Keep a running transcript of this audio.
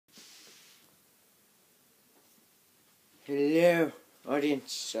Hello,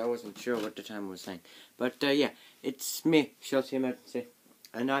 audience. I wasn't sure what the time was saying. But, yeah, it's me, Shortyemergency.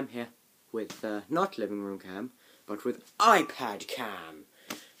 And I'm here with, not living room cam, but with iPad cam.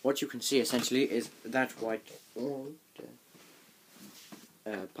 What you can see, essentially, is that white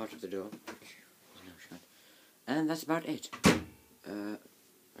part of the door. No shot. And that's about it.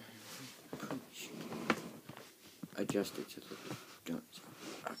 Adjust it so that you don't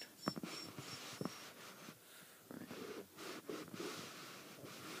out.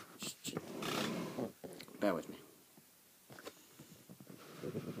 Bear with me.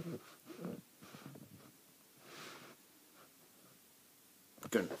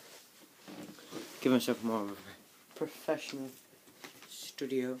 Good enough. Give myself more of a professional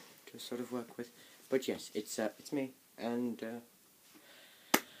studio to sort of work with. But yes, it's me. And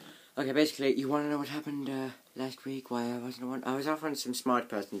okay, basically, you want to know what happened last week? Why I wasn't on? I was off on some smart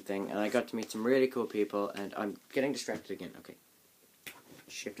person thing, and I got to meet some really cool people. And I'm getting distracted again. Okay,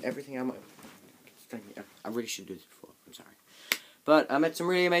 shift everything out. I really should do this before. I'm sorry. But I met some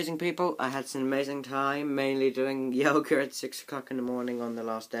really amazing people. I had some amazing time, mainly doing yoga at 6 o'clock in the morning on the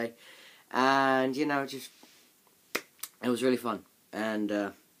last day. And, you know, just, it was really fun.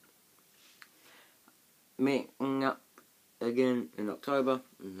 And, meeting up again in October,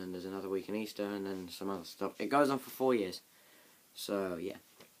 and then there's another week in Easter, and then some other stuff. It goes on for 4 years. So, yeah.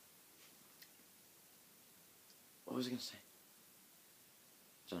 What was I going to say?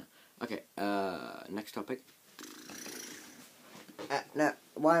 Okay, next topic. Now,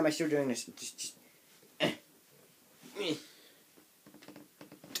 why am I still doing this?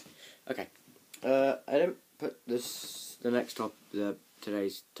 Okay, I didn't put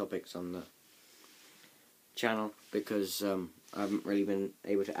today's topics on the channel because I haven't really been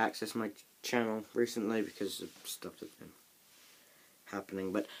able to access my channel recently because of stuff that's been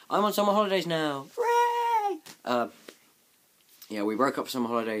happening. But I'm on summer holidays now. Hooray! Yeah, we broke up for summer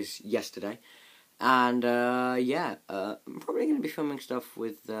holidays yesterday. And, yeah, I'm probably going to be filming stuff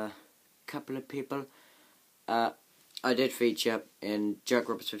with a couple of people. I did feature in Jerk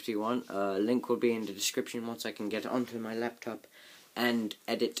Roberts 51. Link will be in the description once I can get onto my laptop and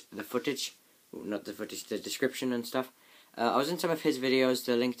edit the footage. Well, not the footage, the description and stuff. I was in some of his videos.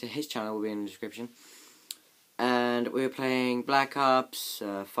 The link to his channel will be in the description. And we were playing Black Ops,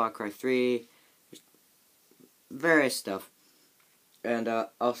 Far Cry 3, various stuff. And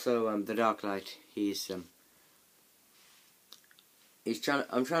also the Dark Light. I'm trying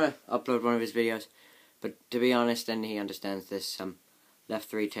to upload one of his videos, but to be honest, and he understands this, Left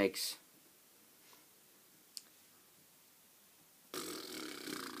 3 takes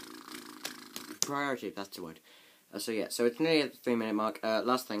priority. That's the word. So yeah, so it's nearly at the 3-minute mark.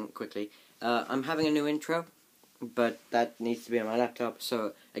 Last thing, quickly, I'm having a new intro, but that needs to be on my laptop.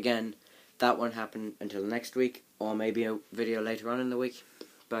 So again, that won't happen until next week, or maybe a video later on in the week.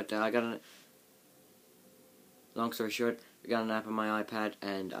 But long story short, I got an app on my iPad,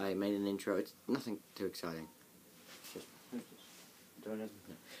 and I made an intro. It's nothing too exciting.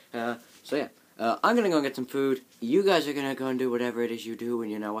 So yeah, I'm gonna go and get some food. You guys are gonna go and do whatever it is you do when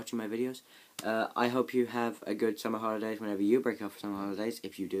you're not watching my videos. I hope you have a good summer holidays whenever you break up for summer holidays,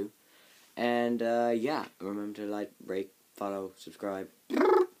 if you do. And yeah, remember to like, rate, follow, subscribe,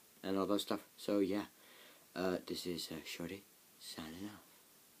 and all those stuff. So yeah, this is Shorty signing out.